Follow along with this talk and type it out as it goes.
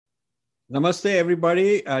Namaste,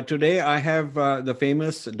 everybody. Today I have the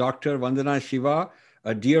famous Dr. Vandana Shiva,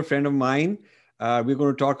 a dear friend of mine. We're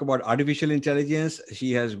going to talk about artificial intelligence.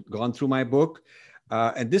 She has gone through my book.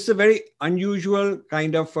 And this is a very unusual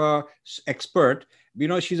kind of expert. You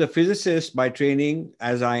know, she's a physicist by training,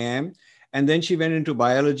 as I am. And then she went into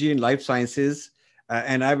biology and life sciences,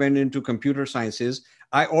 and I went into computer sciences.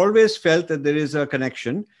 I always felt that there is a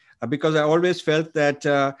connection because I always felt that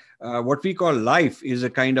what we call life is a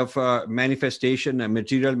kind of manifestation, a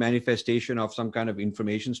material manifestation of some kind of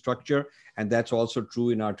information structure. And that's also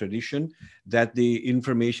true in our tradition, that the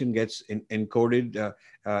information gets encoded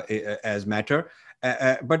as matter.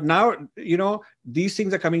 But now, you know, these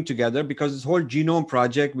things are coming together because this whole genome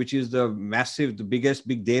project, which is the massive, the biggest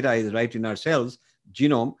big data is right in our cells,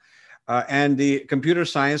 genome. And the computer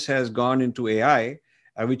science has gone into AI,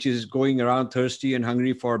 which is going around thirsty and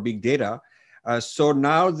hungry for big data. So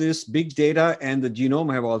now this big data and the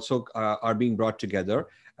genome have also are being brought together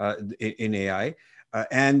in AI.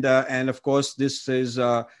 And of course, this is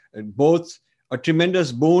both a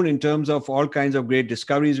tremendous boon in terms of all kinds of great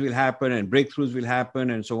discoveries will happen and breakthroughs will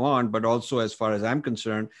happen and so on, but also, as far as I'm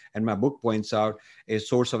concerned, and my book points out, a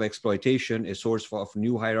source of exploitation, a source of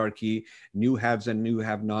new hierarchy, new haves and new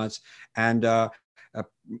have-nots, and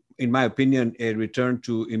in my opinion, a return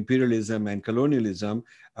to imperialism and colonialism.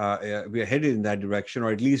 We are headed in that direction,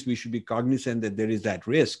 or at least we should be cognizant that there is that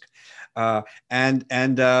risk. You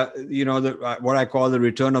know, what I call the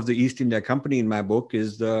return of the East India Company in my book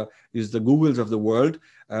is the Googles of the world,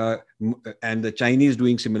 and the Chinese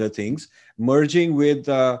doing similar things, merging with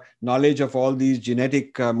knowledge of all these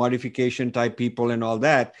genetic modification type people and all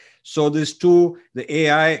that. So this too, the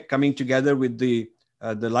AI coming together with the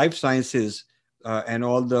life sciences and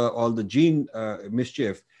all the gene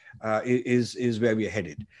mischief is where we're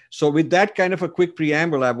headed. So with that kind of a quick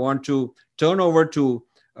preamble, I want to turn over to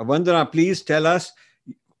Vandana. Please tell us,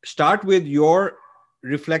 start with your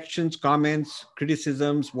reflections, comments,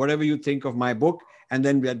 criticisms, whatever you think of my book, and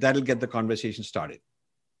then that'll get the conversation started.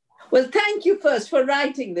 Well, thank you first for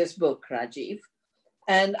writing this book, Rajiv.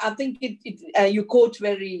 And I think you quote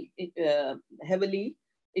very heavily.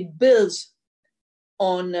 It builds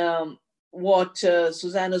on what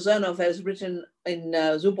Susanna Zernoff has written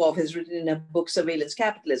Zuboff has written in her book, Surveillance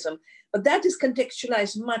Capitalism, but that is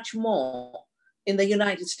contextualized much more in the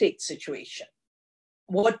United States situation.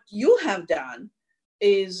 What you have done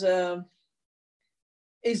is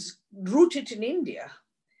rooted in India.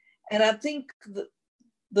 And I think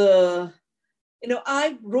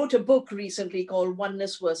I wrote a book recently called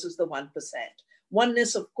Oneness versus the 1%.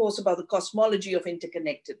 Oneness, of course, about the cosmology of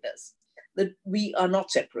interconnectedness, that we are not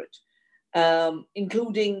separate.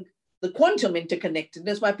 Including the quantum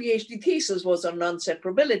interconnectedness. My PhD thesis was on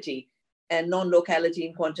non-separability and non-locality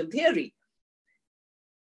in quantum theory.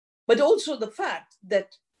 But also the fact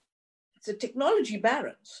that the technology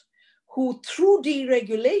barons who, through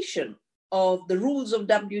deregulation of the rules of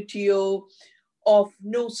WTO, of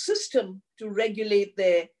no system to regulate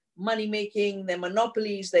their money-making, their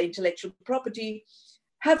monopolies, their intellectual property,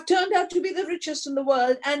 have turned out to be the richest in the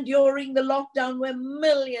world. And during the lockdown, where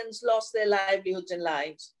millions lost their livelihoods and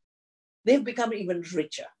lives, they've become even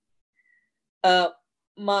richer.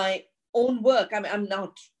 My own work,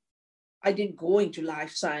 I didn't go into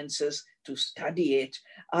life sciences to study it.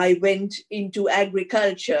 I went into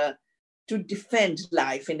agriculture to defend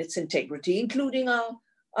life in its integrity, including our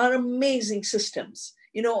amazing systems.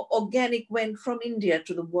 You know, organic went from India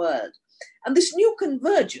to the world. And this new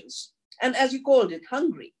convergence, and as you called it,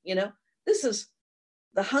 hungry, you know, this is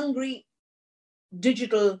the hungry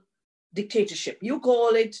digital dictatorship. You call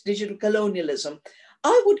it digital colonialism.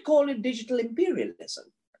 I would call it digital imperialism,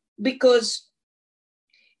 because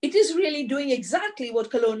it is really doing exactly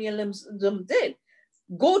what colonialism did.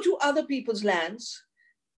 Go to other people's lands,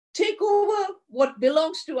 take over what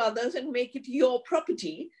belongs to others and make it your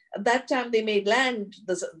property. At that time, they made land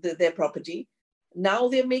their property. Now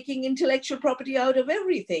they're making intellectual property out of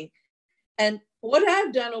everything. And what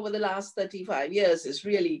I've done over the last 35 years is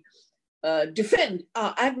really defend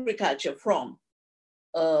our agriculture from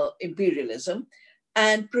imperialism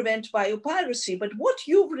and prevent biopiracy. But what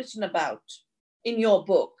you've written about in your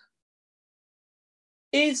book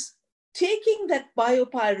is taking that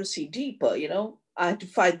biopiracy deeper. You know, I had to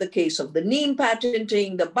fight the case of the neem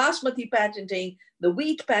patenting, the basmati patenting, the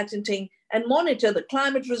wheat patenting, and monitor the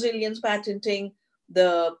climate resilience patenting,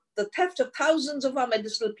 the theft of thousands of our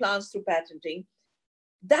medicinal plants through patenting.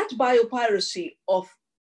 That biopiracy of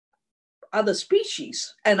other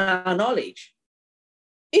species and our knowledge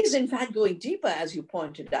is in fact going deeper, as you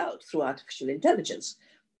pointed out, through artificial intelligence.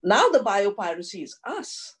 Now the biopiracy is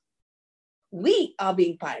us. We are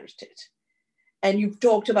being pirated. And you've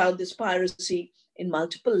talked about this piracy in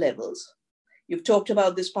multiple levels. You've talked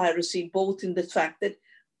about this piracy both in the fact that,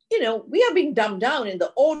 we are being dumbed down in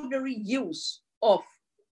the ordinary use of,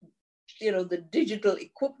 the digital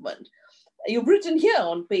equipment. You've written here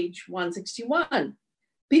on page 161,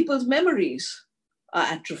 people's memories are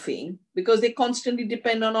atrophying because they constantly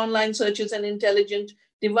depend on online searches and intelligent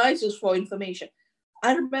devices for information.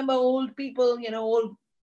 I remember old people, old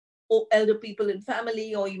elder people in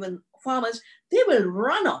family or even farmers, they will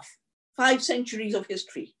run off 5 centuries of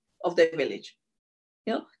history of their village.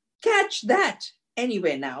 Catch that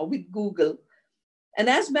anywhere now with Google. And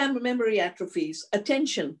as memory atrophies,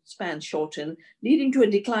 attention spans shorten, leading to a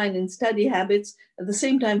decline in study habits. At the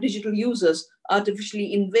same time, digital users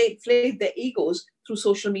artificially inflate their egos through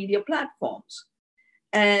social media platforms.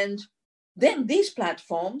 And then these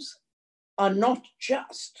platforms are not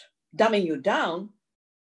just dumbing you down,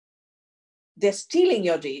 they're stealing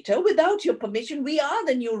your data without your permission. We are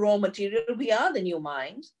the new raw material, we are the new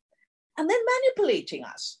minds, and then manipulating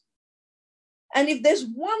us. And if there's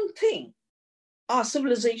one thing our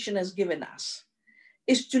civilization has given us,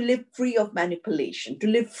 is to live free of manipulation, to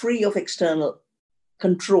live free of external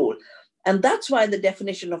control. And that's why the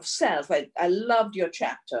definition of self, I loved your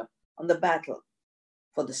chapter on the battle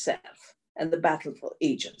for the self and the battle for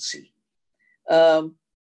agency.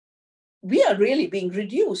 We are really being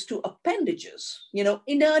reduced to appendages,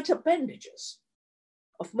 inert appendages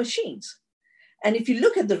of machines. And if you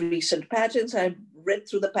look at the recent patents, I read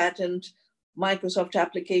through the patent, Microsoft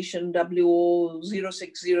application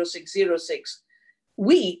W0060606,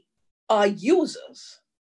 we are users.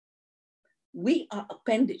 We are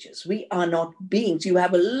appendages. We are not beings. You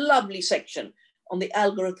have a lovely section on the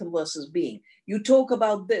algorithm versus being. You talk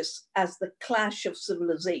about this as the clash of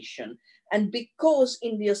civilization. And because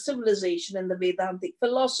India's civilization and the Vedantic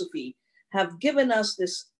philosophy have given us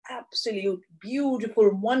this absolute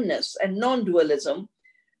beautiful oneness and non-dualism,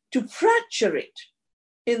 to fracture it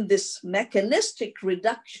in this mechanistic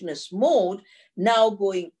reductionist mode, now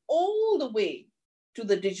going all the way to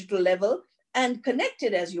the digital level and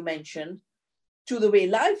connected, as you mentioned, to the way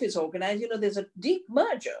life is organized. There's a deep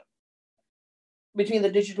merger between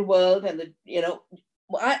the digital world and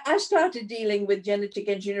I started dealing with genetic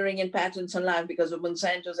engineering and patents on life because of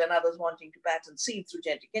Monsanto's and others wanting to patent seeds through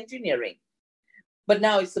genetic engineering. But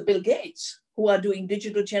now it's the Bill Gates who are doing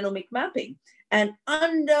digital genomic mapping and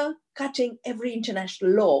undercutting every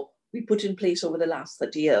international law we put in place over the last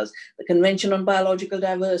 30 years. The Convention on Biological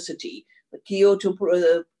Diversity, the Kyoto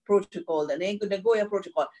Protocol, the Nagoya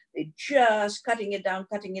Protocol, they're just cutting it down.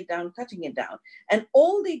 And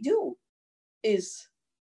all they do is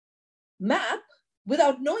map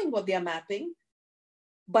without knowing what they are mapping,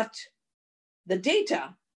 but the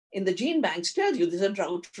data in the gene banks tells you there's a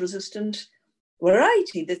drought-resistant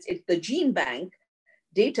variety. The gene bank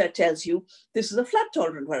data tells you this is a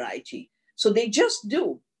flood-tolerant variety. So they just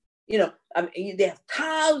do, they have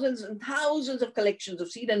thousands and thousands of collections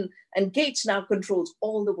of seed, and Gates now controls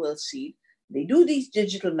all the world's seed. They do these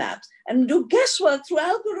digital maps and do guesswork through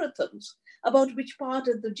algorithms about which part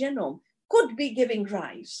of the genome could be giving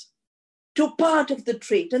rise to part of the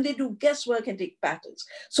trait, and they do guesswork and take patterns.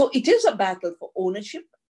 So it is a battle for ownership.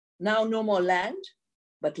 Now no more land,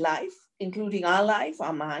 but life, including our life,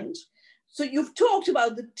 our minds. So you've talked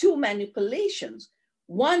about the two manipulations.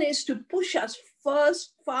 One is to push us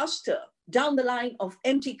faster down the line of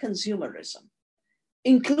empty consumerism,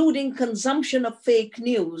 including consumption of fake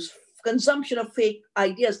news, consumption of fake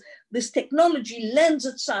ideas. This technology lends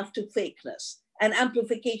itself to fakeness and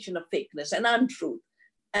amplification of fakeness and untruth.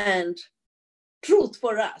 And truth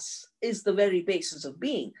for us is the very basis of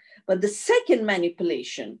being. But the second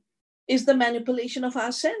manipulation is the manipulation of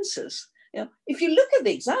our senses. If you look at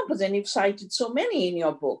the examples, and you've cited so many in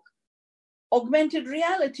your book, augmented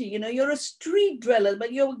reality, you're a street dweller,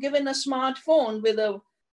 but you're given a smartphone with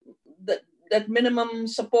that minimum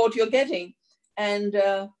support you're getting. And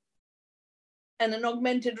an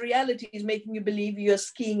augmented reality is making you believe you're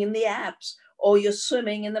skiing in the Alps or you're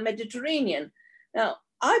swimming in the Mediterranean. Now,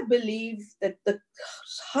 I believe that the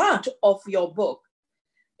heart of your book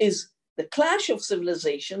is the clash of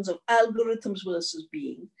civilizations, of algorithms versus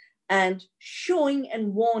being, and showing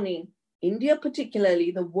and warning India,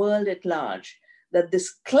 particularly the world at large, that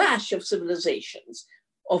this clash of civilizations,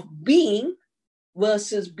 of being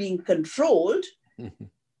versus being controlled,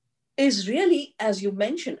 is really, as you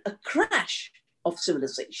mentioned, a crash of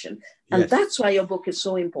civilization. And that's why your book is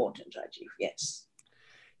so important, Rajiv. Yes.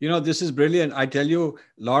 This is brilliant. I tell you,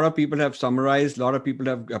 a lot of people have summarized, a lot of people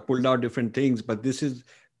have pulled out different things, but this is,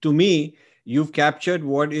 to me, you've captured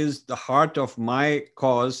what is the heart of my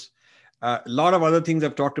cause. A lot of other things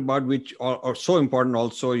I've talked about, which are so important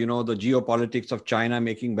also, the geopolitics of China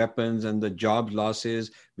making weapons and the job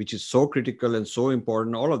losses, which is so critical and so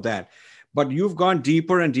important, all of that. But you've gone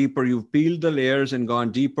deeper and deeper. You've peeled the layers and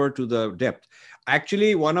gone deeper to the depth.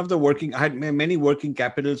 Actually, I had many working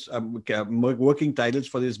capitals, working titles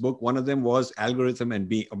for this book. One of them was Algorithm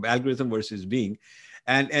versus Being.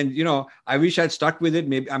 And I wish I'd stuck with it.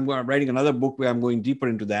 Maybe writing another book where I'm going deeper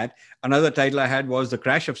into that. Another title I had was The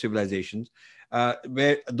Crash of Civilizations,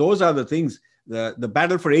 where those are the things. The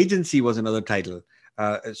Battle for Agency was another title.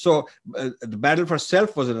 The Battle for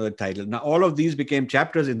Self was another title. Now, all of these became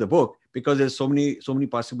chapters in the book because there's so many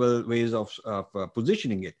possible ways of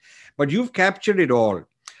positioning it. But you've captured it all.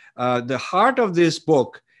 The heart of this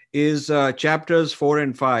book is chapters 4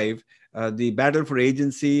 and 5, the Battle for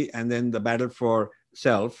Agency, and then the Battle for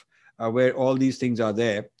Self, where all these things are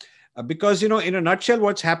there. Because, in a nutshell,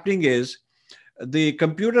 what's happening is the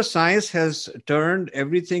computer science has turned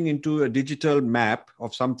everything into a digital map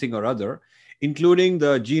of something or other, including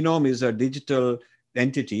the genome is a digital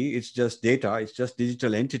entity. It's just data. It's just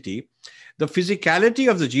digital entity. The physicality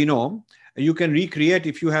of the genome, you can recreate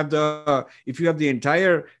if you have the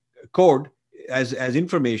entire code as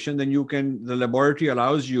information, then the laboratory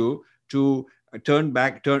allows you to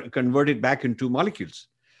convert it back into molecules.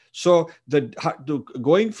 So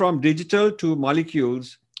going from digital to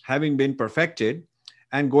molecules having been perfected,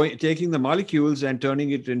 and taking the molecules and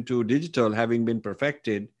turning it into digital having been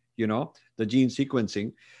perfected, the gene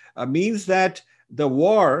sequencing, means that the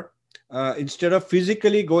war, instead of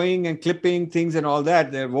physically going and clipping things and all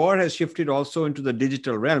that, the war has shifted also into the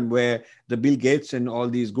digital realm, where the Bill Gates and all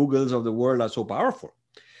these Googles of the world are so powerful.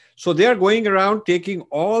 So they are going around taking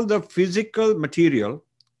all the physical material,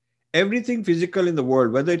 everything physical in the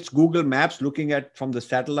world, whether it's Google Maps looking at from the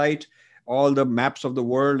satellite, all the maps of the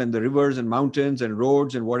world and the rivers and mountains and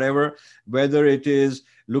roads and whatever, whether it is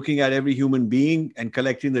looking at every human being and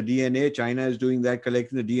collecting the DNA. China is doing that,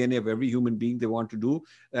 collecting the DNA of every human being they want to do.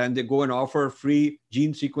 And they go and offer free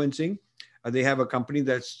gene sequencing. They have a company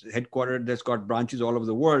that's headquartered, that's got branches all over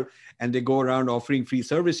the world, and they go around offering free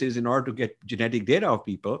services in order to get genetic data of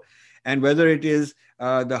people. And whether it is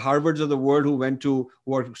the Harvards of the world who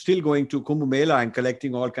are still going to Kumbh Mela and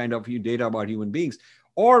collecting all kind of data about human beings,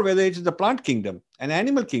 or whether it's the plant kingdom and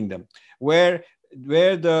animal kingdom, where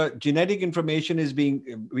the genetic information is being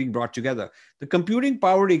brought together. The computing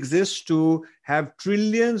power exists to have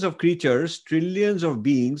trillions of creatures, trillions of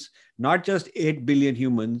beings, not just 8 billion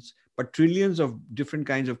humans, but trillions of different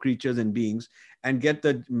kinds of creatures and beings, and get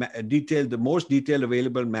the most detailed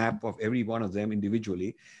available map of every one of them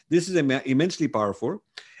individually. This is immensely powerful.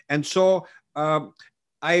 And so I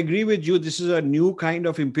agree with you. This is a new kind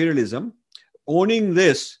of imperialism. Owning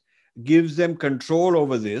this gives them control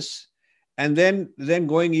over this. And then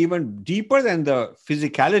going even deeper than the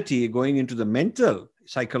physicality, going into the mental,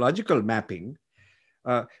 psychological mapping.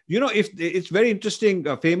 If it's very interesting,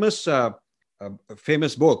 a famous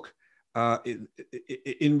book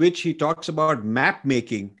in which he talks about map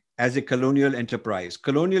making as a colonial enterprise.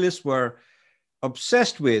 Colonialists were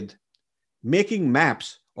obsessed with making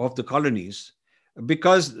maps of the colonies,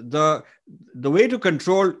 because the way to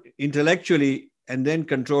control intellectually and then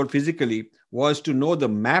control physically was to know the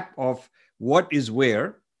map of what is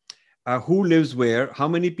where, who lives where, how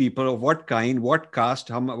many people, of what kind, what caste,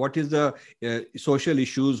 what is the social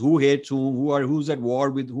issues, who hates whom, who's at war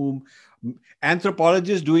with whom.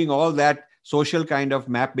 Anthropologists doing all that social kind of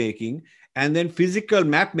map making, and then physical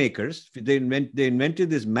map makers. They invented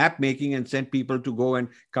this map making and sent people to go and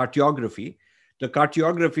the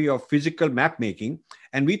cartography of physical map making.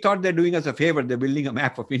 And we thought they're doing us a favor. They're building a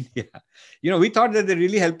map of India. We thought that they're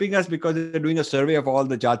really helping us because they're doing a survey of all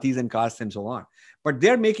the jatis and castes and so on. But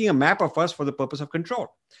they're making a map of us for the purpose of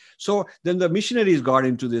control. So then the missionaries got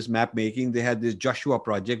into this map making. They had this Joshua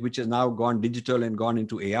project, which has now gone digital and gone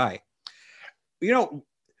into AI.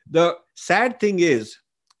 The sad thing is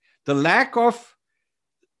the lack of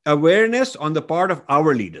awareness on the part of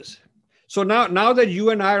our leaders. So now that you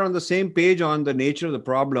and I are on the same page on the nature of the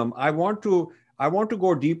problem, I want to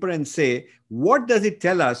go deeper and say, what does it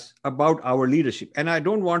tell us about our leadership? And I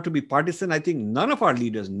don't want to be partisan. I think none of our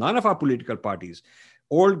leaders, none of our political parties,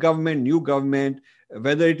 old government, new government,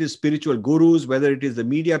 whether it is spiritual gurus, whether it is the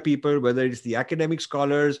media people, whether it's the academic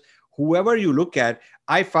scholars, whoever you look at,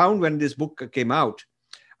 I found when this book came out,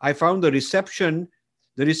 I found the reception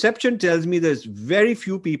tells me there's very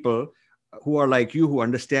few people who are like you, who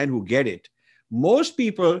understand, who get it. Most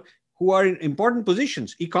people who are in important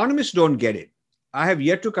positions, economists don't get it. I have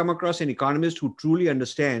yet to come across an economist who truly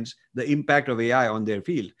understands the impact of AI on their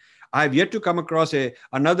field. I've yet to come across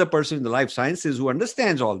another person in the life sciences who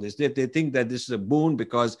understands all this. They think that this is a boon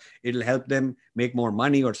because it'll help them make more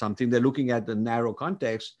money or something. They're looking at the narrow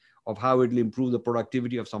context of how it'll improve the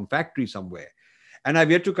productivity of some factory somewhere. And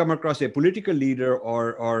I've yet to come across a political leader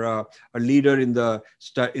or a leader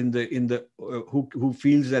who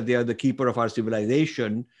feels that they are the keeper of our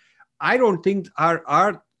civilization. I don't think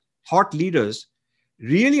our thought leaders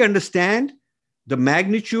really understand the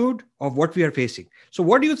magnitude of what we are facing. So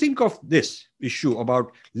what do you think of this issue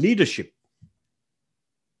about leadership?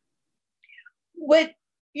 Well,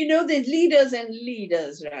 the leaders and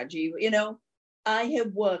leaders, Rajiv, I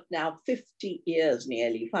have worked now 50 years,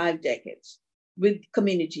 nearly 5 decades, with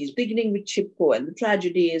communities, beginning with Chipko, and the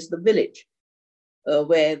tragedy is the village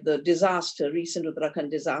where the recent Uttarakhand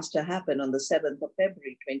disaster happened on the 7th of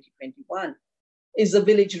February, 2021, is the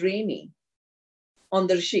village Reni on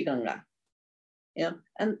the Rishi Ganga. Yeah,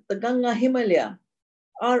 and the Ganga Himalaya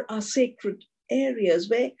are our sacred areas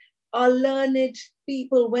where our learned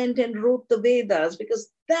people went and wrote the Vedas,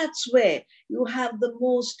 because that's where you have the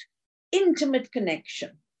most intimate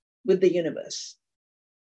connection with the universe.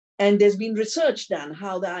 And there's been research done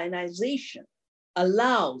how the ionization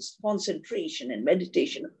allows concentration and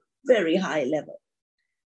meditation at very high level.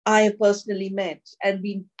 I have personally met and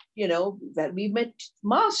we met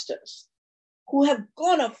masters who have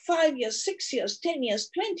gone up 5 years, 6 years, 10 years,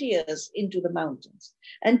 20 years into the mountains.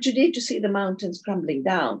 And today to see the mountains crumbling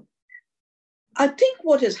down. I think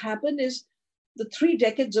what has happened is the 3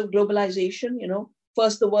 decades of globalization,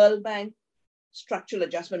 first the World Bank, Structural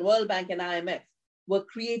Adjustment, World Bank and IMF were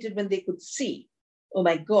created when they could see, oh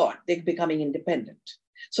my God, they're becoming independent.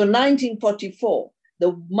 So 1944,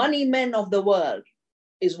 the money men of the world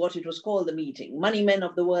is what it was called, the meeting, money men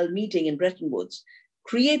of the world meeting in Bretton Woods,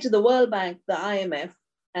 created the World Bank, the IMF,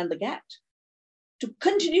 and the GATT to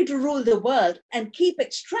continue to rule the world and keep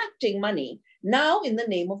extracting money now in the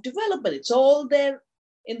name of development. It's all there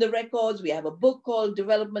in the records. We have a book called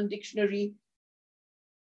Development Dictionary.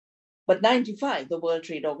 But 1995, the World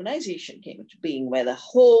Trade Organization came into being, where the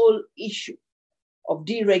whole issue of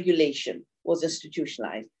deregulation was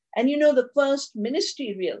institutionalized. And the first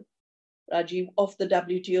ministerial, Rajiv, of the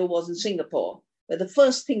WTO was in Singapore, where the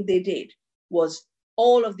first thing they did was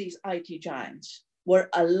all of these IT giants were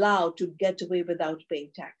allowed to get away without paying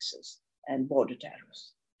taxes and border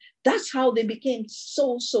tariffs. That's how they became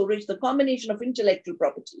so rich. The combination of intellectual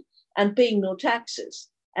property and paying no taxes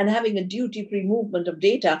and having a duty-free movement of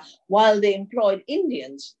data while they employed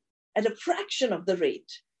Indians at a fraction of the rate,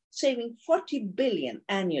 saving 40 billion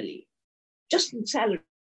annually, just in salaries.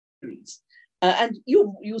 And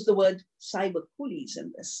you use the word cyber coolies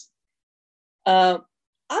in this.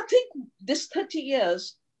 I think this 30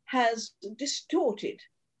 years has distorted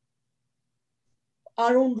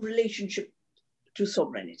our own relationship to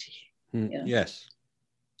sovereignty. Yes.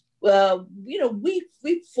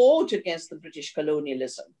 We fought against the British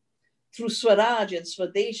colonialism through Swaraj and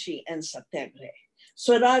Swadeshi and Satyagraha.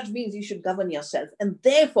 Swaraj means you should govern yourself, and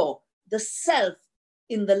therefore the self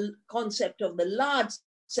in the concept of the large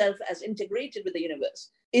self as integrated with the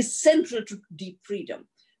universe is central to deep freedom.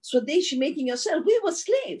 Swadeshi, making yourself, we were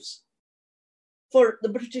slaves for the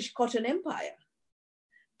British Cotton Empire.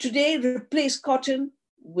 Today, replace cotton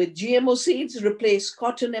with GMO seeds, replace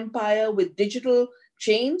Cotton Empire with digital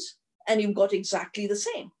chains, and you've got exactly the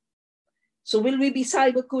same. So will we be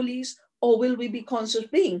cyber coolies or will we be conscious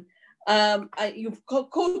being? You've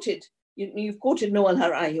quoted Noel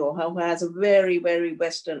Harari, who has a very, very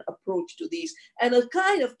Western approach to these and a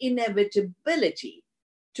kind of inevitability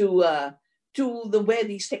to the where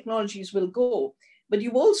these technologies will go. But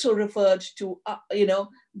you've also referred to,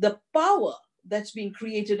 the power that's being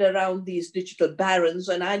created around these digital barons,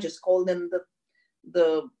 and I just call them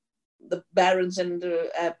the barons and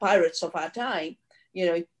the pirates of our time.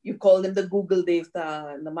 You call them the Google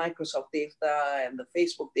Devta and the Microsoft Devta and the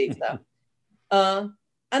Facebook Devta.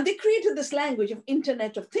 And they created this language of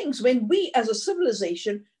Internet of Things when we as a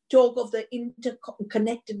civilization talk of the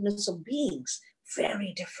interconnectedness of beings.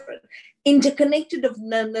 Very different.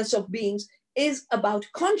 Interconnectedness of beings is about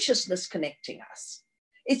consciousness connecting us.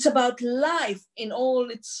 It's about life in all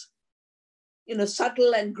its,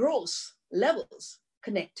 subtle and gross levels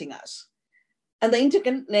connecting us. And the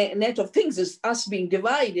Internet of Things is us being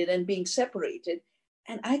divided and being separated.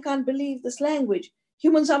 And I can't believe this language.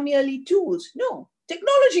 Humans are merely tools. No,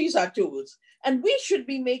 technologies are tools. And we should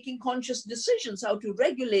be making conscious decisions how to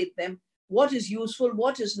regulate them, what is useful,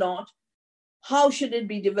 what is not, how should it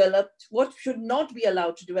be developed, what should not be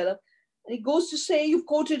allowed to develop. And he goes to say, you've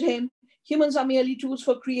quoted him, humans are merely tools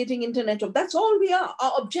for creating Internet of, that's all we are,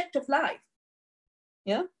 our object of life.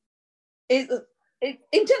 Yeah.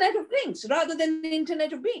 Internet of Things rather than the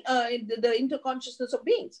Internet of Being, the interconsciousness of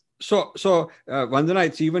beings. So, Vandana,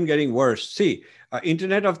 it's even getting worse. See,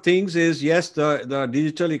 Internet of Things is, yes, the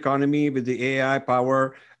digital economy with the AI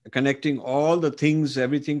power, connecting all the things,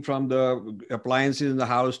 everything from the appliances in the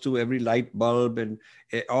house to every light bulb and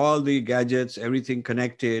all the gadgets, everything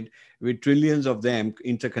connected with trillions of them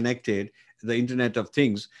interconnected, the Internet of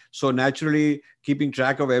Things. So naturally, keeping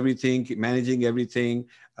track of everything, managing everything,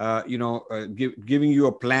 giving you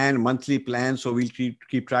a plan, monthly plan, so we'll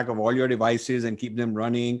keep track of all your devices and keep them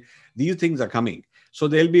running. These things are coming. So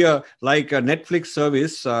there'll be like a Netflix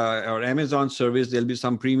service or Amazon service. There'll be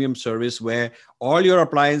some premium service where all your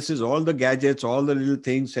appliances, all the gadgets, all the little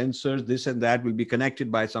things, sensors, this and that will be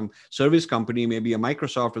connected by some service company, maybe a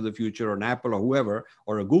Microsoft of the future or an Apple or whoever,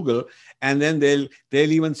 or a Google. And then they'll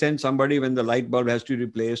even send somebody when the light bulb has to be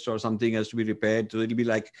replaced or something has to be repaired. So it'll be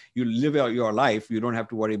like you live out your life. You don't have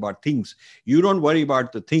to worry about things. You don't worry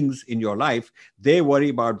about the things in your life. They worry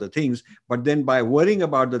about the things. But then by worrying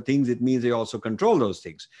about the things, it means they also control those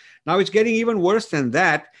things. Now it's getting even worse than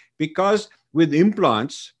that, because with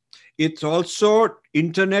implants, it's also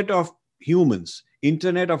Internet of humans,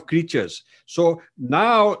 Internet of creatures. So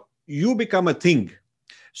now you become a thing.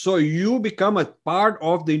 So you become a part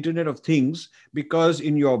of the Internet of Things, because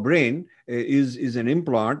in your brain is an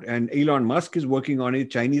implant, and Elon Musk is working on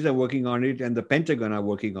it, Chinese are working on it, and the Pentagon are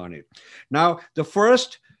working on it. Now, the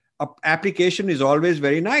first application is always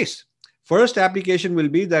very nice. First application will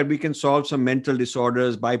be that we can solve some mental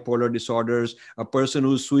disorders, bipolar disorders. A person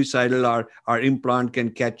who's suicidal, our implant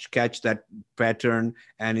can catch that pattern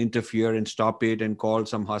and interfere and stop it and call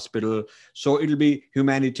some hospital. So it'll be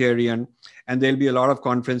humanitarian. And there'll be a lot of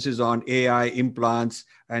conferences on AI implants,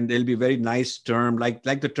 and there'll be very nice term, like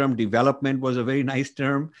the term development was a very nice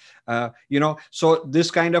term. So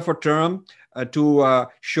this kind of a term to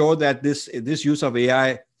show that this use of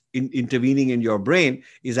AI intervening in your brain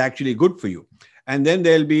is actually good for you. And then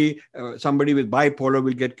there'll be somebody with bipolar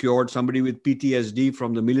will get cured. Somebody with PTSD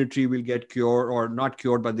from the military will get cured, or not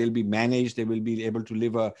cured, but they'll be managed. They will be able to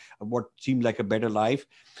live what seemed like a better life.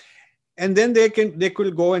 And then they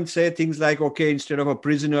could go and say things like, okay, instead of a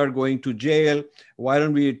prisoner going to jail, why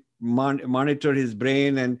don't we monitor his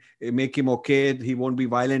brain and make him okay? He won't be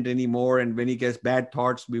violent anymore. And when he gets bad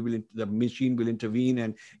thoughts, the machine will intervene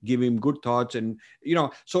and give him good thoughts. And,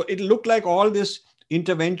 so it looked like all this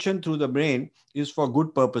intervention through the brain is for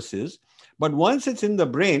good purposes. But once it's in the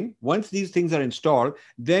brain, once these things are installed,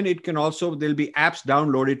 then there'll be apps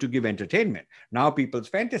downloaded to give entertainment. Now people's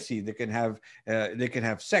fantasy, they can have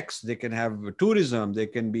sex, they can have tourism, they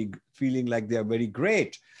can be feeling like they're very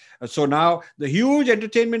great. So now the huge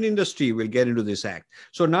entertainment industry will get into this act.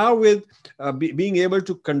 So now with being able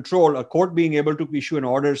to control, a court being able to issue an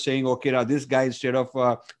order saying, okay, now this guy, instead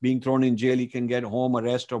of being thrown in jail, he can get home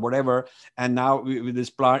arrest or whatever. And now with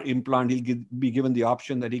this implant, he'll be given the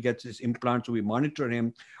option that he gets this implant, so we monitor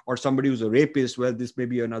him. Or somebody who's a rapist, well, this may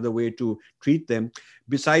be another way to treat them.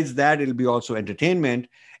 Besides that, it'll be also entertainment.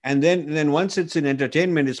 And then once it's in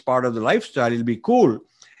entertainment, it's part of the lifestyle, it'll be cool.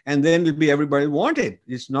 And then it'll be everybody want it.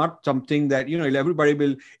 It's not something that,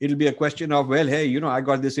 it'll be a question of, well, hey, I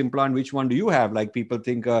got this implant, which one do you have? Like people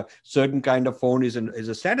think a certain kind of phone is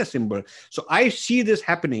a status symbol. So I see this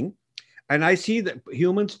happening, and I see that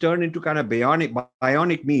humans turn into kind of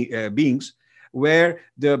bionic beings, where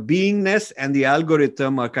the beingness and the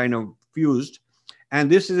algorithm are kind of fused. And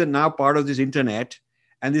this is now part of this internet,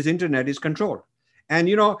 and this internet is controlled. And,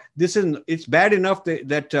 it's bad enough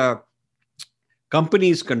that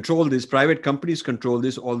companies control this, private companies control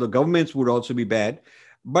this, although governments would also be bad.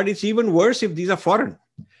 But it's even worse if these are foreign.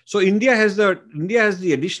 So India has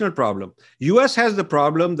the additional problem. US has the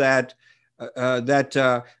problem that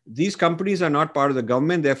these companies are not part of the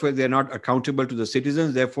government, therefore they're not accountable to the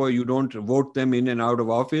citizens, therefore you don't vote them in and out of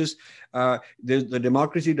office. The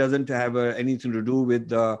democracy doesn't have anything to do with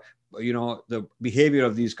the behavior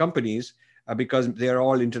of these companies, because they're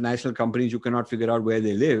all international companies. You cannot figure out where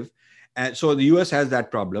they live. And so the US has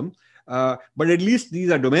that problem. But at least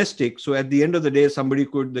these are domestic. So at the end of the day,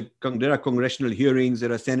 there are congressional hearings,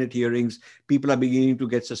 there are Senate hearings. People are beginning to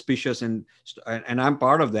get suspicious, and I'm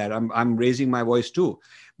part of that. I'm raising my voice too.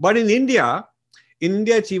 But in India,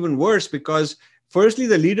 it's even worse, because firstly,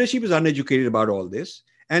 the leadership is uneducated about all this.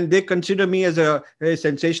 And they consider me as a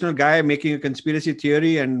sensational guy making a conspiracy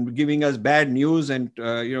theory and giving us bad news and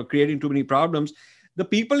creating too many problems. The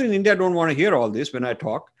people in India don't want to hear all this when I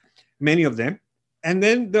talk, many of them. And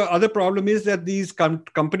then the other problem is that these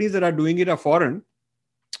companies that are doing it are foreign.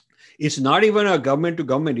 It's not even a government to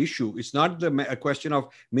government issue. It's not a question of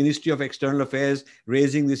Ministry of External Affairs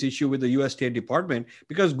raising this issue with the US State Department,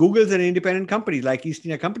 because Google's an independent company, like East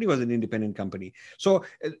India Company was an independent company. So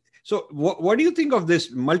what do you think of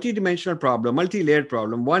this multidimensional problem, multi-layered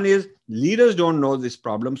problem? One is leaders don't know this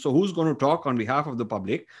problem. So who's going to talk on behalf of the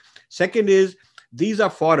public? Second is these are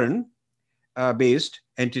foreign based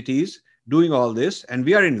entities doing all this, and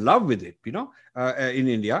we are in love with it, in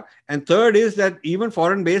India. And third is that even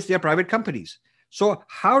foreign based, they are private companies. So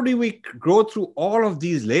how do we grow through all of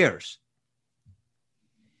these layers?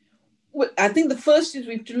 Well, I think the first is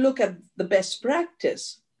we have to look at the best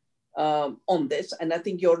practice on this. And I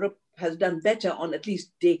think Europe has done better on at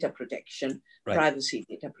least data protection, right. Privacy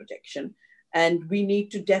data protection. And we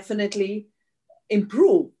need to definitely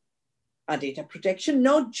improve our data protection,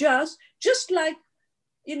 not just like,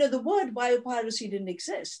 the word biopiracy didn't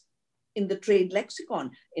exist in the trade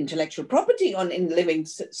lexicon. Intellectual property in living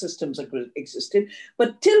systems existed,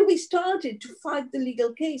 but till we started to fight the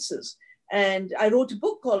legal cases, and I wrote a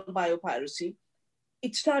book called Biopiracy,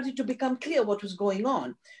 it started to become clear what was going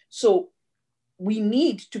on. So we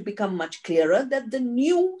need to become much clearer that the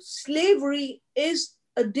new slavery is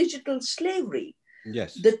a digital slavery.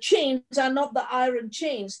 Yes. The chains are not the iron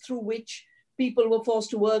chains through which people were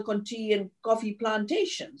forced to work on tea and coffee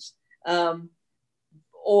plantations,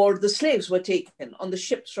 or the slaves were taken on the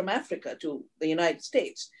ships from Africa to the United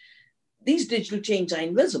States. These digital chains are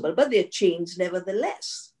invisible, but they're chains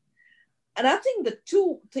nevertheless. And I think the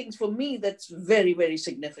two things for me that's very, very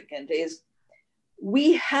significant is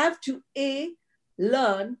we have to,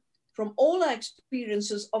 learn from all our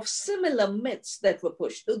experiences of similar myths that were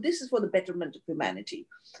pushed. So this is for the betterment of humanity.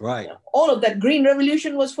 Right. All of that green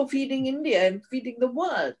revolution was for feeding India and feeding the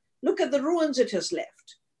world. Look at the ruins it has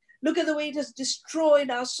left. Look at the way it has destroyed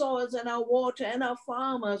our soils and our water and our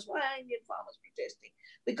farmers. Why are Indian farmers protesting?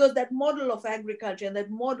 Because that model of agriculture and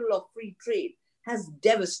that model of free trade has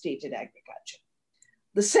devastated agriculture.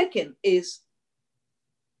 The second is,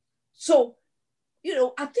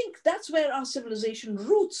 I think that's where our civilization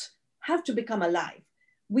roots have to become alive.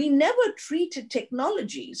 We never treated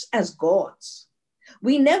technologies as gods.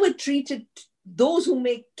 We never treated those who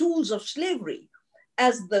make tools of slavery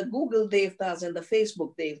as the Google Devtas and the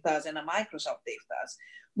Facebook Devtas and the Microsoft Devtas.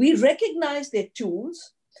 We recognize their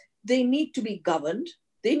tools. They need to be governed.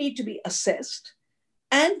 They need to be assessed.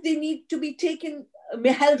 And they need to be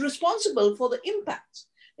held responsible for the impacts.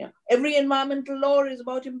 Every environmental law is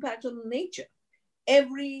about impact on nature.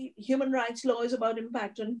 Every human rights law is about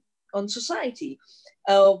impact on society.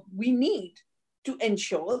 We need to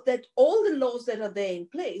ensure that all the laws that are there in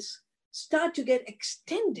place start to get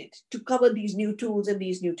extended to cover these new tools and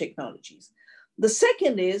these new technologies. The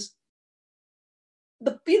second is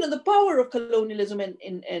the power of colonialism and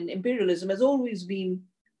imperialism has always been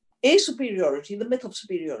A, superiority, the myth of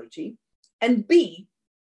superiority, and B,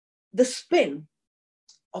 the spin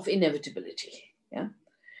of inevitability. Yeah.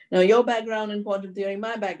 Now, your background in quantum theory,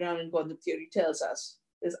 my background in quantum theory tells us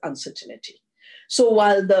there's uncertainty. So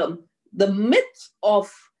while the myth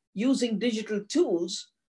of using digital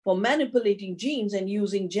tools for manipulating genes and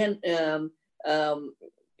using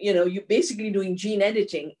you're basically doing gene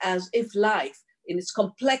editing as if life in its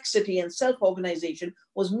complexity and self-organization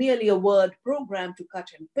was merely a word program to cut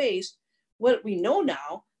and paste. Well, we know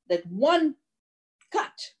now that one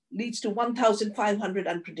cut leads to 1,500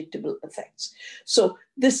 unpredictable effects. So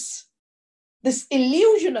this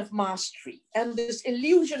illusion of mastery and this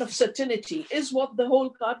illusion of certainty is what the whole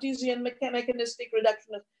Cartesian mechanistic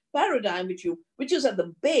reductionist paradigm, which is at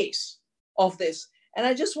the base of this. And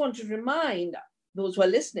I just want to remind those who are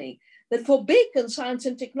listening that for Bacon, science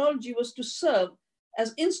and technology was to serve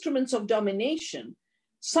as instruments of domination.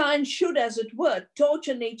 Science should, as it were,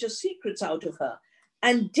 torture nature's secrets out of her.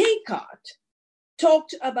 And Descartes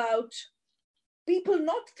talked about people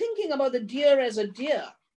not thinking about the deer as a deer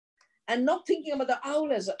and not thinking about the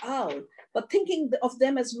owl as an owl, but thinking of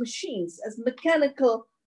them as machines, as mechanical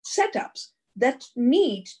setups that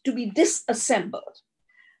need to be disassembled.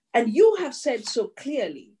 And you have said so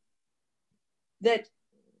clearly that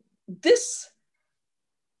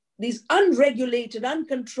these unregulated,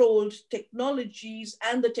 uncontrolled technologies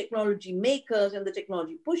and the technology makers and the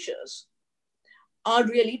technology pushers are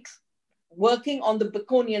really working on the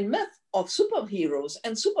Baconian myth of superheroes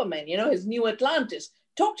and supermen. His New Atlantis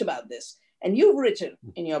talked about this. And you've written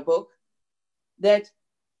in your book that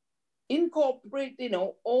incorporate,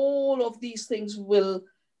 all of these things will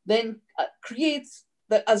then create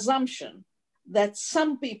the assumption that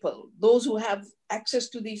some people, those who have access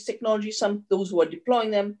to these technologies, those who are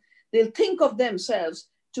deploying them, they'll think of themselves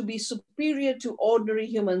to be superior to ordinary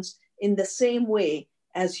humans in the same way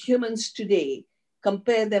as humans today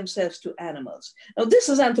compare themselves to animals. Now, this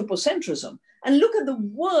is anthropocentrism. And look at the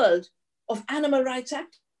world of animal rights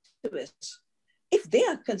activists. If they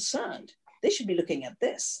are concerned, they should be looking at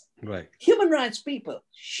this. Right. Human rights people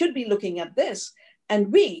should be looking at this.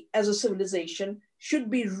 And we, as a civilization,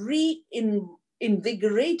 should be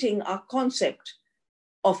reinvigorating our concept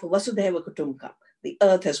of Vasudhaiva Kutumbakam, the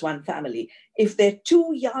earth as one family. If there are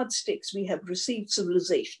two yardsticks we have received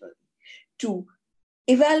civilizationally to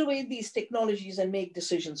evaluate these technologies and make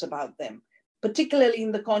decisions about them, particularly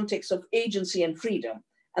in the context of agency and freedom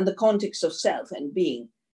and the context of self and being,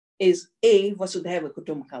 is A, Vasudhaiva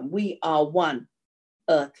Kutumbakam, we are one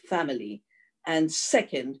earth family. And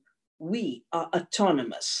second, we are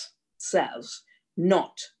autonomous selves,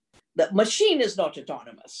 not, the machine is not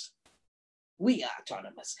autonomous. We are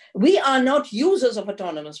autonomous. We are not users of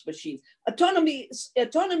autonomous machines. Autonomy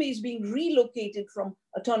is being relocated from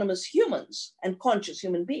autonomous humans and conscious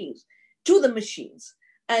human beings to the machines.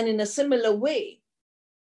 And in a similar way,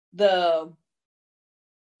 who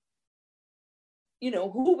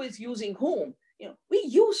is using whom? We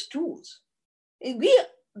use tools.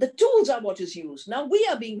 The tools are what is used. Now we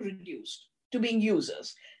are being reduced to being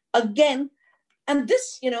users. Again, and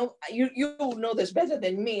this, you know this better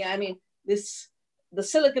than me. I mean, the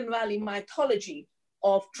Silicon Valley mythology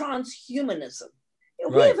of transhumanism.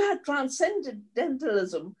 Right. We have had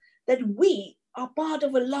transcendentalism, that we are part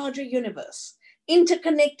of a larger universe,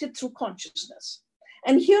 interconnected through consciousness.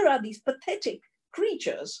 And here are these pathetic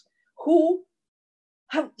creatures who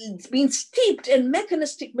have been steeped in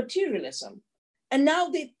mechanistic materialism. And now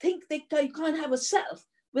they think you can't have a self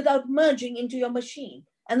without merging into your machine,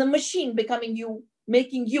 and the machine becoming you,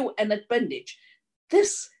 making you an appendage.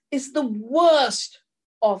 This is the worst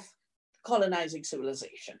of colonizing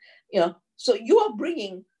civilization. So you are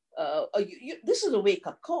bringing, this is a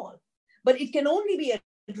wake-up call, but it can only be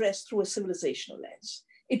addressed through a civilizational lens.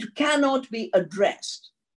 It cannot be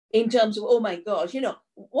addressed in terms of, oh my gosh,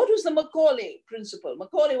 what was the Macaulay principle?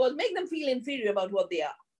 Macaulay was make them feel inferior about what they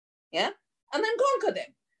are, yeah? And then conquer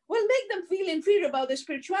them. Well, make them feel inferior about their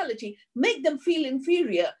spirituality, make them feel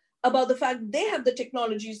inferior about the fact they have the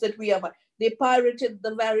technologies that we have. They pirated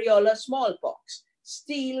the variola smallpox,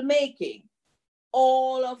 steel making,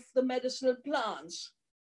 all of the medicinal plants.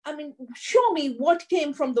 I mean, show me what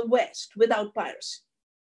came from the West without piracy.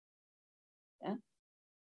 Yeah?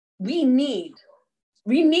 We need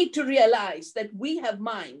to realize that we have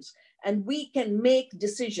minds and we can make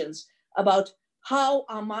decisions about how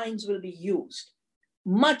our minds will be used,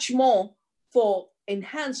 much more for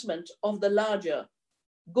enhancement of the larger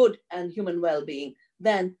good and human well-being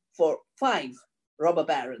than for 5 robber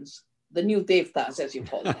barons, the new devtas, as you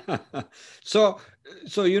call them. So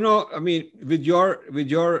I mean, with your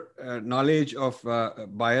knowledge of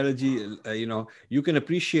biology, you can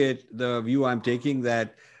appreciate the view I'm taking,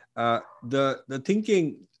 that the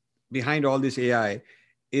thinking behind all this AI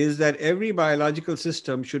is that every biological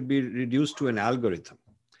system should be reduced to an algorithm.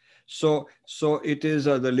 So it is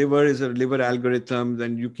the liver is a liver algorithm.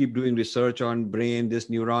 Then you keep doing research on brain, this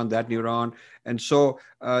neuron, that neuron, and so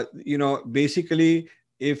basically,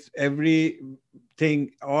 if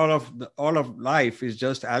everything, all of life is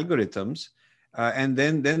just algorithms, and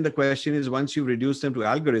then the question is, once you reduce them to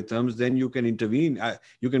algorithms, then you can intervene.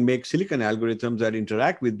 You can make silicon algorithms that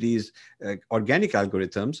interact with these organic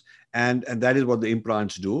algorithms, and that is what the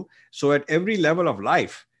implants do. So at every level of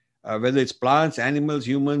life, whether it's plants, animals,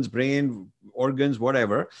 humans, brain, organs,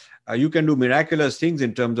 whatever, you can do miraculous things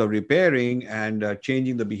in terms of repairing and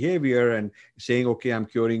changing the behavior and saying, okay, I'm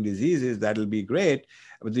curing diseases. That'll be great.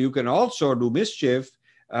 But you can also do mischief,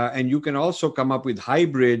 and you can also come up with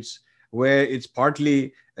hybrids where it's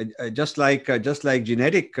partly just like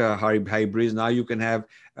genetic hybrids. Now you can have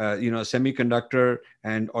semiconductor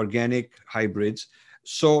and organic hybrids.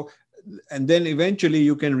 So, and then eventually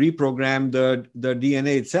you can reprogram the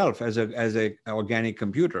DNA itself as a organic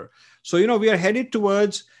computer. So we are headed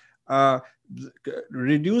towards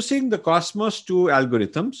reducing the cosmos to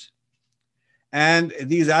algorithms, and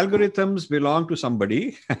these algorithms belong to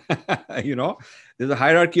somebody. There's a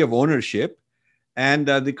hierarchy of ownership. And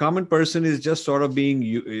the common person is just sort of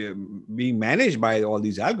being managed by all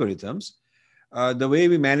these algorithms, the way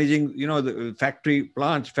we're managing, the factory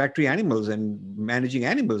plants, factory animals, and managing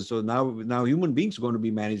animals. So now human beings are going to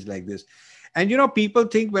be managed like this. And people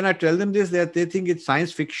think, when I tell them this, that they think it's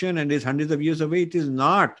science fiction and it's hundreds of years away. It is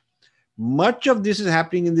not. Much of this is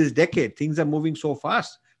happening in this decade. Things are moving so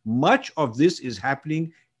fast. Much of this is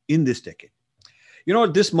happening in this decade.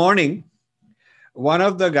 This morning, one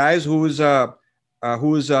of the guys who's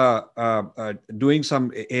doing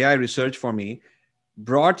some AI research for me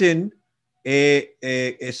brought in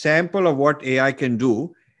a sample of what AI can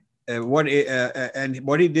do. And what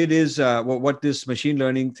he did is what this machine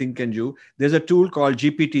learning thing can do. There's a tool called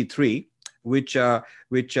GPT-3, which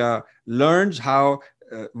learns how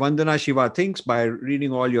Vandana Shiva thinks by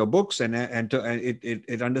reading all your books, and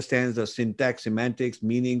it understands the syntax, semantics,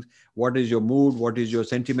 meanings. What is your mood? What is your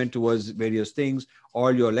sentiment towards various things?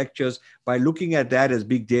 All your lectures. By looking at that as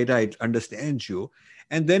big data, it understands you,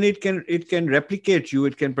 and then it can replicate you.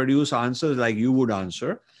 It can produce answers like you would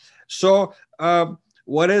answer. So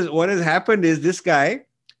what has happened is this guy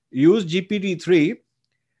used GPT-3,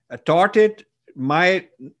 taught it my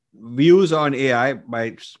views on AI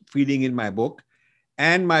by feeding in my book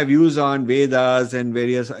and my views on Vedas and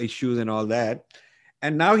various issues and all that.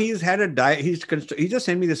 And now he's had he just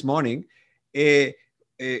sent me this morning a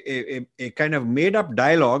kind of made up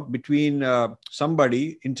dialogue between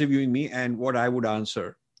somebody interviewing me and what I would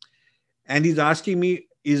answer. And he's asking me,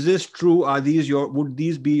 is this true? Would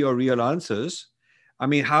these be your real answers? I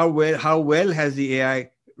mean, how well has the AI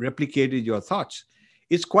replicated your thoughts?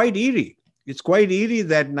 It's quite eerie. It's quite eerie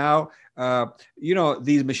that now,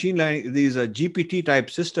 these machine learning, these GPT type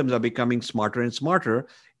systems are becoming smarter and smarter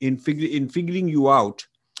in figuring you out.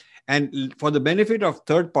 And for the benefit of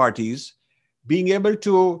third parties, being able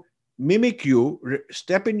to mimic you,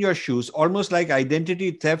 step in your shoes, almost like identity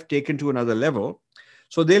theft taken to another level.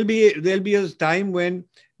 So there'll be a time when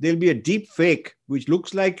there'll be a deep fake, which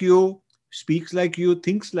looks like you, speaks like you,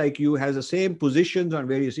 thinks like you, has the same positions on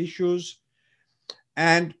various issues.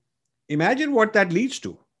 And imagine what that leads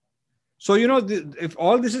to. So, if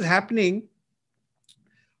all this is happening,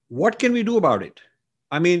 what can we do about it?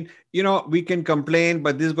 I mean, we can complain,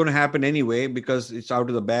 but this is going to happen anyway because it's out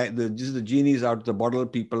of the bag. The genie is out of the bottle.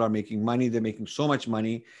 People are making money. They're making so much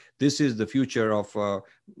money. This is the future of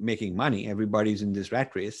making money. Everybody's in this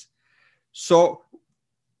rat race. So,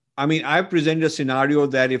 I mean, I've presented a scenario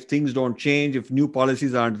that if things don't change, if new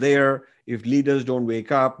policies aren't there, if leaders don't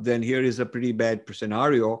wake up, then here is a pretty bad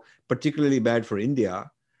scenario, particularly bad for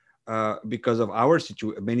India because of our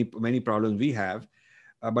many problems we have,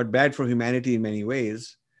 but bad for humanity in many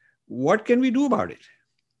ways. What can we do about it?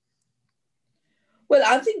 Well,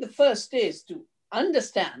 I think the first is to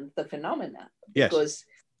understand the phenomena. Yes. Because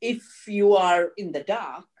if you are in the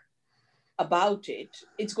dark about it,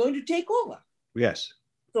 it's going to take over. Yes.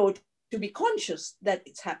 So to be conscious that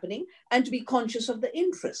it's happening and to be conscious of the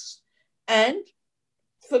interests. And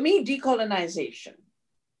for me, decolonization,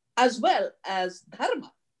 as well as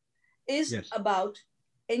dharma, is about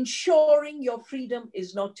ensuring your freedom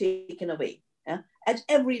is not taken away at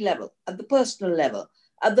every level, at the personal level,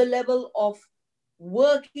 at the level of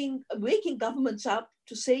waking governments up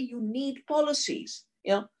to say you need policies.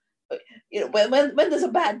 When there's a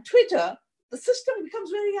bad Twitter, the system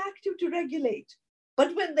becomes very active to regulate.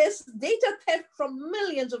 But when there's data theft from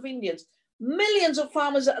millions of Indians, millions of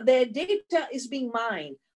farmers, their data is being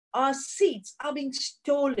mined, our seeds are being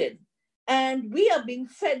stolen, and we are being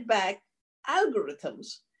fed back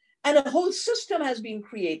algorithms, and a whole system has been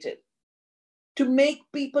created to make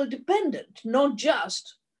people dependent, not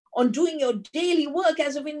just on doing your daily work,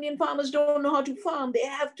 as if Indian farmers don't know how to farm. They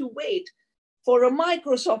have to wait for a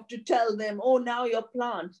Microsoft to tell them, oh, now your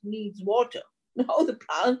plant needs water. No, the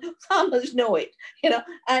farmers know it,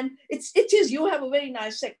 and you have a very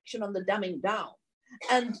nice section on the dumbing down.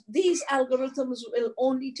 And these algorithms will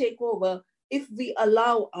only take over if we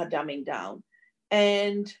allow our dumbing down.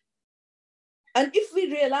 And if we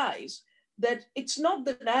realize that it's not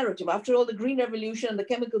the narrative, after all, the Green Revolution and the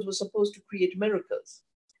chemicals were supposed to create miracles.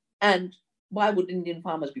 And why would Indian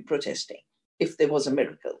farmers be protesting if there was a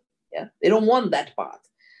miracle? Yeah, they don't want that path.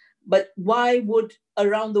 But why would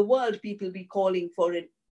around the world people be calling for an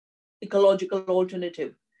ecological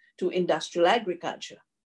alternative to industrial agriculture?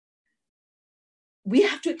 We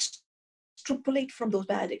have to extrapolate from those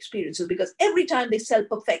bad experiences, because every time they sell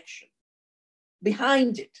perfection,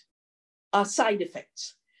 behind it are side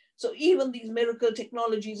effects. So even these miracle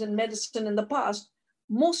technologies in medicine in the past,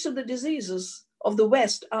 most of the diseases of the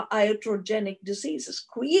West are iatrogenic diseases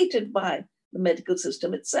created by the medical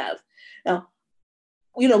system itself. Now,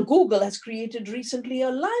 Google has created recently a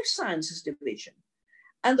life sciences division.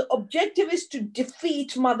 And the objective is to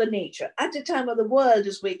defeat Mother Nature at a time when the world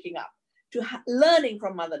is waking up to learning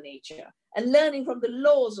from Mother Nature and learning from the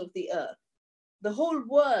laws of the earth. The whole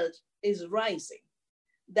world is rising,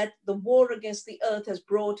 that the war against the earth has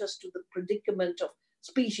brought us to the predicament of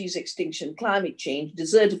species extinction, climate change,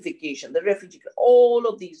 desertification, the refugee, all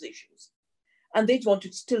of these issues. And they want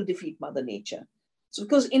to still defeat Mother Nature. So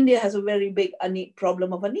because India has a very big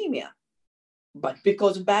problem of anemia, but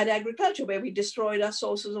because of bad agriculture, where we destroyed our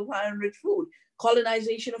sources of iron-rich food,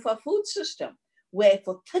 colonization of our food system, where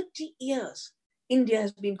for 30 years, India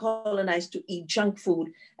has been colonized to eat junk food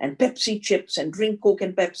and Pepsi chips and drink Coke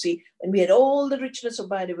and Pepsi, and we had all the richness of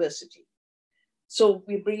biodiversity. So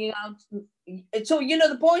we're bringing out, so,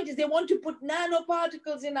 the point is they want to put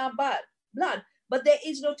nanoparticles in our blood, but there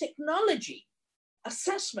is no technology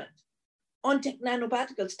assessment on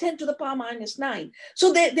nanoparticles, 10 to the power minus 9.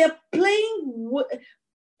 So they're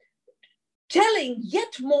telling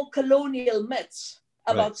yet more colonial myths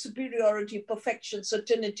about superiority, perfection,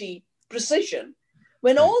 certainty, precision,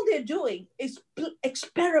 when all they're doing is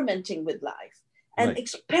experimenting with life and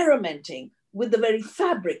experimenting with the very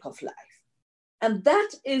fabric of life. And that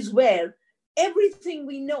is where everything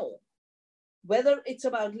we know, whether it's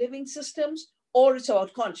about living systems or it's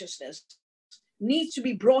about consciousness, needs to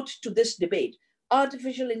be brought to this debate.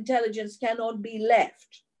 Artificial intelligence cannot be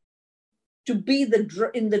left to be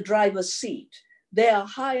in the driver's seat. There are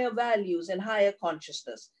higher values and higher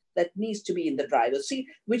consciousness that needs to be in the driver's seat,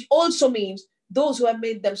 which also means those who have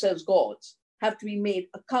made themselves gods have to be made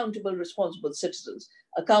accountable, responsible citizens,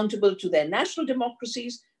 accountable to their national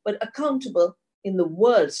democracies, but accountable in the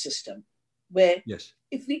world system, where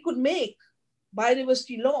if we could make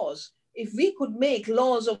biodiversity laws, if we could make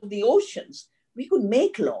laws of the oceans, we could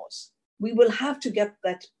make laws. We will have to get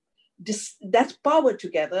that power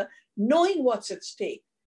together, knowing what's at stake.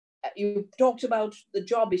 You talked about the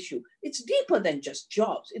job issue. It's deeper than just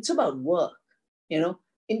jobs. It's about work.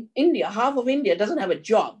 In India, half of India doesn't have a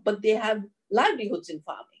job, but they have livelihoods in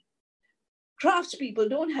farming. Craftspeople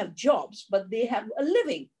don't have jobs, but they have a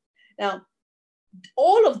living. Now,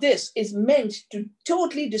 all of this is meant to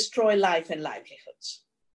totally destroy life and livelihoods.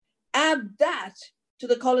 Add that to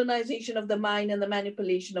the colonization of the mind and the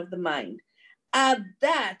manipulation of the mind. Add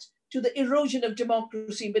that to the erosion of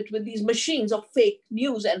democracy with these machines of fake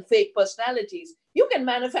news and fake personalities. You can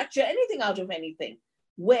manufacture anything out of anything.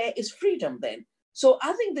 Where is freedom then? So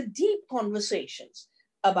I think the deep conversations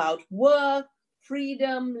about work,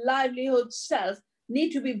 freedom, livelihood, self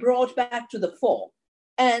need to be brought back to the fore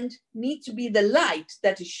and need to be the light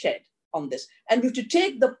that is shed on this. And we have to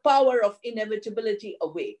take the power of inevitability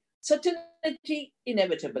away. Certainty,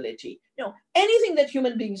 inevitability. Anything that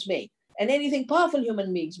human beings make and anything powerful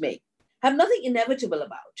human beings make have nothing inevitable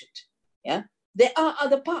about it. Yeah, there are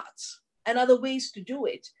other paths and other ways to do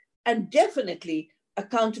it. And definitely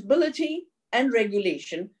accountability and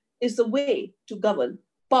regulation is the way to govern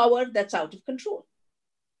power that's out of control.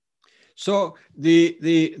 So this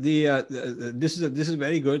is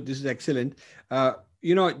very good. This is excellent.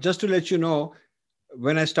 Just to let you know,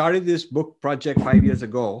 when I started this book project 5 years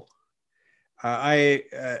ago, I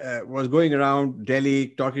was going around Delhi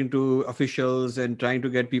talking to officials and trying to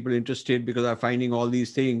get people interested because I'm finding all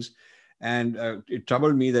these things, and it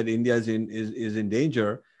troubled me that India is in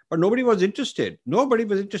danger. But nobody was interested. Nobody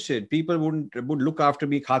was interested. People would look after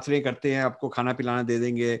me. Khatre karte hain, aapko khana pilana de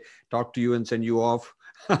denge, talk to you and send you off.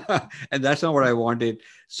 And that's not what I wanted.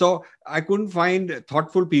 So I couldn't find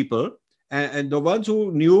thoughtful people. And the ones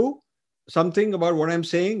who knew something about what I'm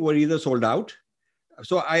saying were either sold out.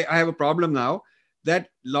 So I have a problem now that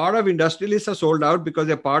a lot of industrialists are sold out because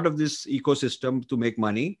they're part of this ecosystem to make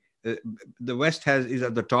money. The West is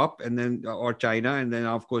at the top, and then or China, and then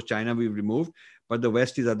of course China we've removed, but the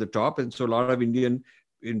West is at the top, and so a lot of Indian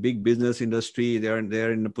in big business industry they're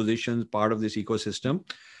in the positions part of this ecosystem.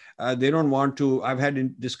 They don't want to. I've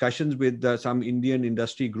had discussions with some Indian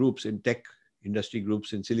industry groups, in tech industry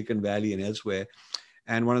groups in Silicon Valley and elsewhere,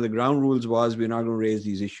 and one of the ground rules was we're not going to raise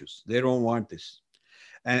these issues. They don't want this.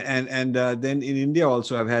 And then in India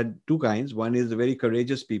also, I've had two kinds. One is the very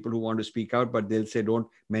courageous people who want to speak out, but they'll say, don't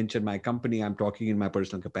mention my company. I'm talking in my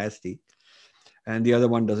personal capacity. And the other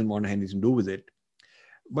one doesn't want anything to do with it.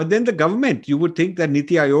 But then the government, you would think that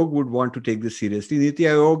Niti Aayog would want to take this seriously. Niti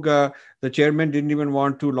Aayog, the chairman didn't even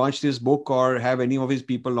want to launch this book or have any of his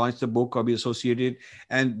people launch the book or be associated.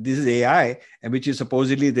 And this is AI, and which is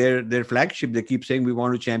supposedly their flagship. They keep saying we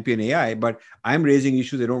want to champion AI, but I'm raising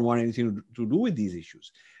issues. They don't want anything to do with these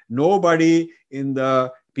issues. Nobody in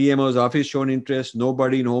the PMO's office shown interest.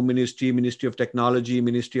 Nobody in Home Ministry, Ministry of Technology,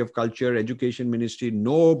 Ministry of Culture, Education Ministry.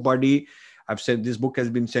 Nobody. I've said this book has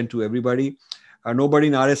been sent to everybody. Nobody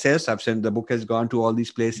in RSS. I've sent the book has gone to all these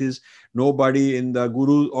places. Nobody in the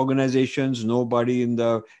Guru organizations. Nobody in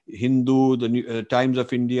the Hindu, the New, Times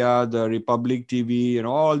of India, the Republic TV, and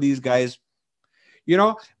all these guys.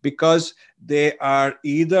 Because they are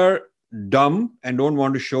either dumb and don't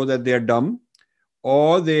want to show that they are dumb,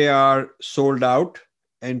 or they are sold out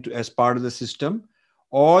and as part of the system,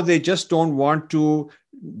 or they just don't want to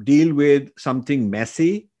deal with something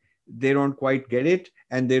messy. They don't quite get it,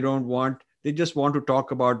 and they don't want They just want to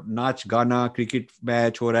talk about Nach Gana, cricket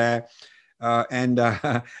match, ho raha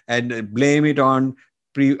hai, and blame it on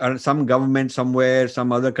some government somewhere,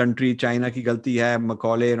 some other country, China ki galti hai,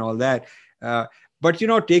 Macaulay and all that. But,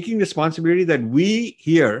 taking responsibility that we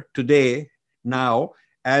here today, now,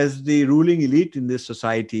 as the ruling elite in this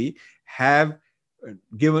society, have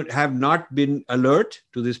not been alert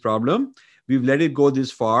to this problem. We've let it go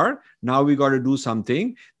this far. Now we got to do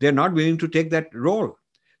something. They're not willing to take that role.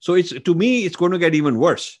 So to me, it's going to get even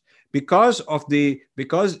worse because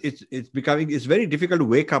it's very difficult to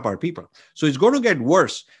wake up our people. So it's going to get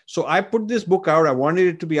worse. So I put this book out. I wanted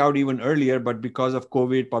it to be out even earlier, but because of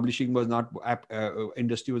COVID, publishing was not,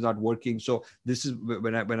 industry was not working. So this is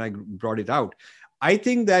when I brought it out. I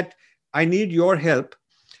think that I need your help.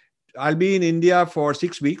 I'll be in India for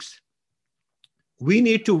 6 weeks. We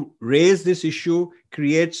need to raise this issue,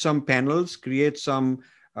 create some panels, find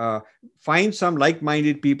some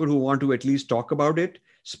like-minded people who want to at least talk about it,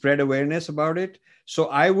 spread awareness about it. So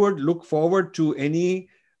I would look forward to any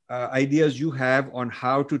ideas you have on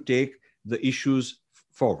how to take the issues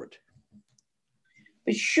forward.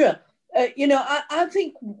 Sure. I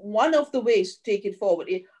think one of the ways to take it forward,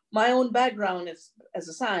 my own background is as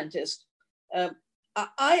a scientist,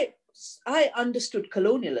 I understood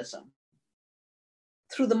colonialism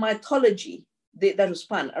through the mythology that was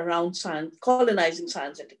spun around science, colonizing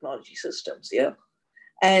science and technology systems, yeah?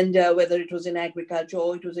 And whether it was in agriculture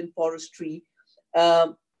or it was in forestry.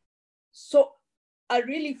 So I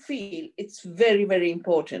really feel it's very, very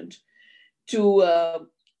important to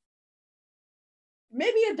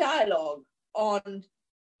maybe a dialogue on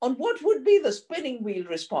what would be the spinning wheel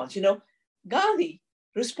response. Gandhi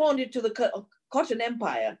responded to the cotton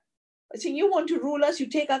empire. I think you want to rule us, you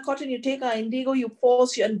take our cotton, you take our indigo, you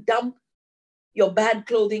force and dump your bad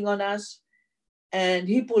clothing on us. And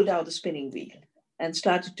he pulled out the spinning wheel and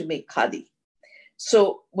started to make khadi.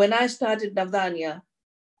 So when I started Navdanya,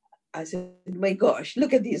 I said, my gosh,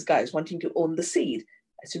 look at these guys wanting to own the seed.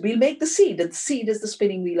 I said, we'll make the seed, and the seed is the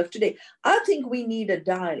spinning wheel of today. I think we need a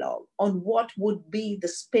dialogue on what would be the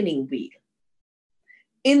spinning wheel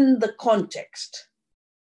in the context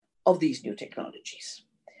of these new technologies.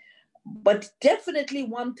 But definitely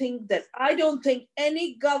one thing that I don't think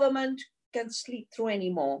any government can sleep through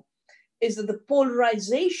anymore is that the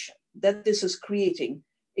polarization that this is creating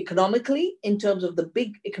economically in terms of the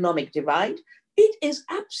big economic divide, it is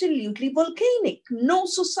absolutely volcanic. No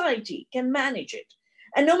society can manage it.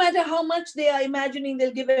 And no matter how much they are imagining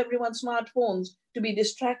they'll give everyone smartphones to be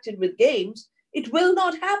distracted with games, it will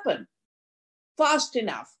not happen fast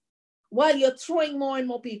enough while you're throwing more and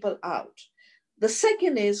more people out. The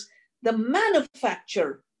second is the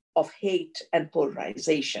manufacture of hate and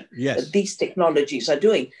polarization that these technologies are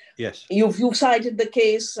doing. Yes. You've cited the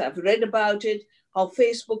case, I've read about it, how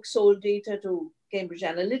Facebook sold data to Cambridge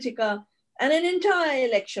Analytica, and an entire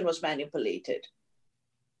election was manipulated.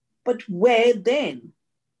 But where then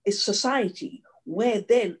is society? Where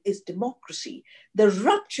then is democracy? The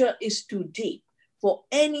rupture is too deep for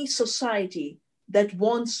any society that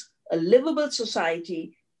wants a livable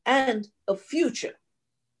society and a future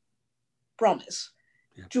promise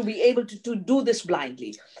to be able to do this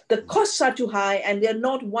blindly. The costs are too high, and they're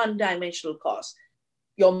not one-dimensional costs.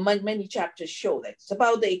 Your many chapters show that. It's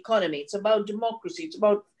about the economy, it's about democracy, it's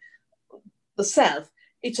about the self,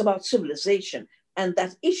 it's about civilization. And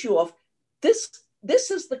that issue of this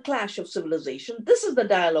is the clash of civilization, this is the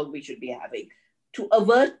dialogue we should be having to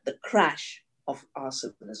avert the crash of our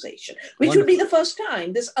civilization, which would be the first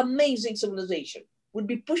time this amazing civilization would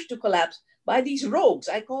be pushed to collapse by these rogues.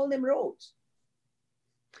 I call them rogues.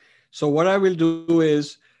 So what I will do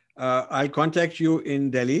is I'll contact you in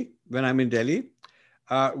Delhi when I'm in Delhi.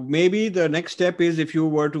 Maybe the next step is if you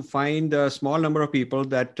were to find a small number of people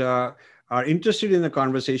that are interested in the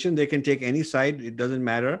conversation, they can take any side, it doesn't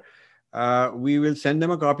matter. We will send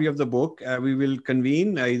them a copy of the book. We will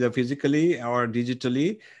convene either physically or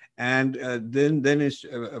digitally. And then it's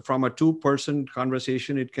from a two-person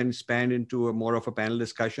conversation, it can span into more of a panel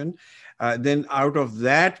discussion. Then out of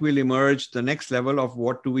that will emerge the next level of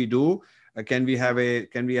what do we do? Can we have a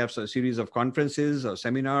series of conferences or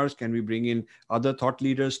seminars? Can we bring in other thought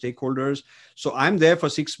leaders, stakeholders? So I'm there for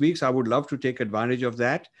 6 weeks. I would love to take advantage of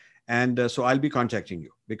that. And so I'll be contacting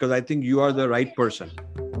you because I think you are the right person.